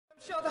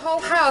sure the whole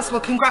House will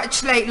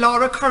congratulate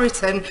Laura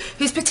Corrigan,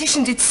 whose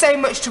petition did so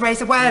much to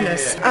raise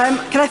awareness.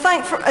 Can I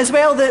thank as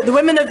well the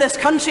women of this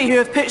country who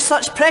have put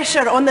such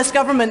pressure on this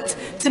government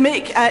to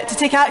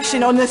take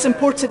action on this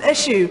important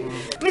issue.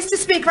 Mr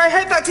Speaker, I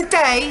hope that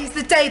today is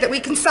the day that we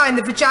can sign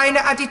the vagina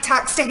added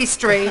tax to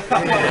history.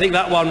 I think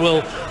that one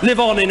will live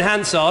on in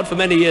Hansard for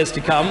many years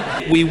to come.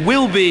 We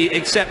will be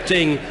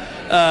accepting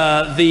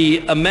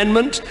the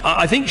amendment.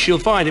 I think she'll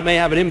find it may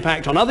have an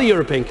impact on other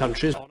European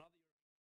countries.